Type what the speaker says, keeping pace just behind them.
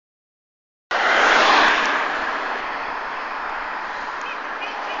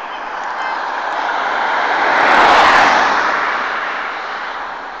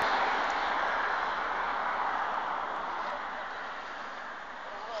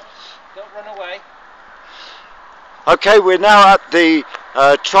Don't run away. Okay, we're now at the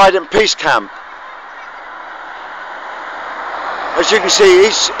Trident Peace Camp. As you can see,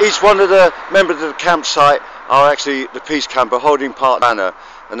 each one of the members of the campsite are actually the peace camper holding part banner,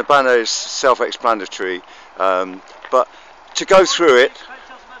 and the banner is self-explanatory. But to go through it,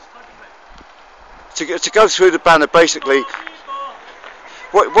 to go through the banner, basically,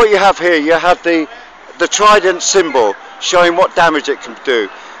 what you have here, you have the trident symbol showing what damage it can do,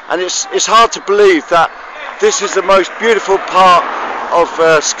 and it's hard to believe that this is the most beautiful part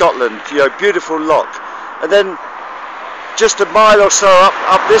of Scotland, beautiful loch, and then just a mile or so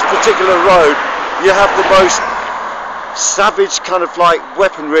up this particular road, you have the most savage kind of like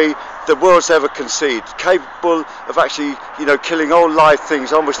weaponry the world's ever conceived, capable of actually, killing all live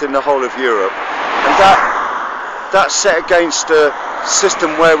things almost in the whole of Europe, and that's set against a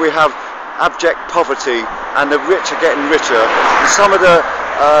system where we have abject poverty and the rich are getting richer. And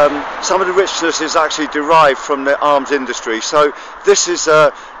some of the richness is actually derived from the arms industry. So this is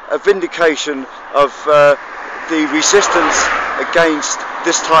a vindication of the resistance against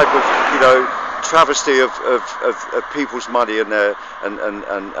this type of travesty of people's money and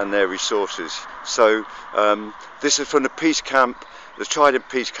their resources. So this is from the peace camp, the Trident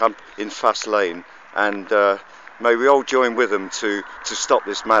Peace Camp in Faslane, and may we all join with them to stop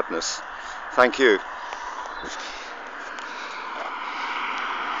this madness. Thank you.